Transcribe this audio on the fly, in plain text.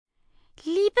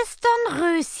Liebes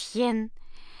Dornröschen,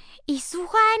 ich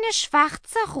suche eine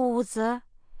schwarze Rose.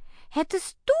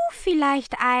 Hättest du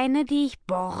vielleicht eine, die ich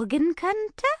borgen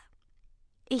könnte?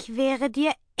 Ich wäre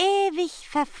dir ewig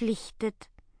verpflichtet.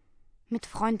 Mit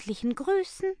freundlichen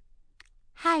Grüßen,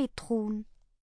 Heidrun.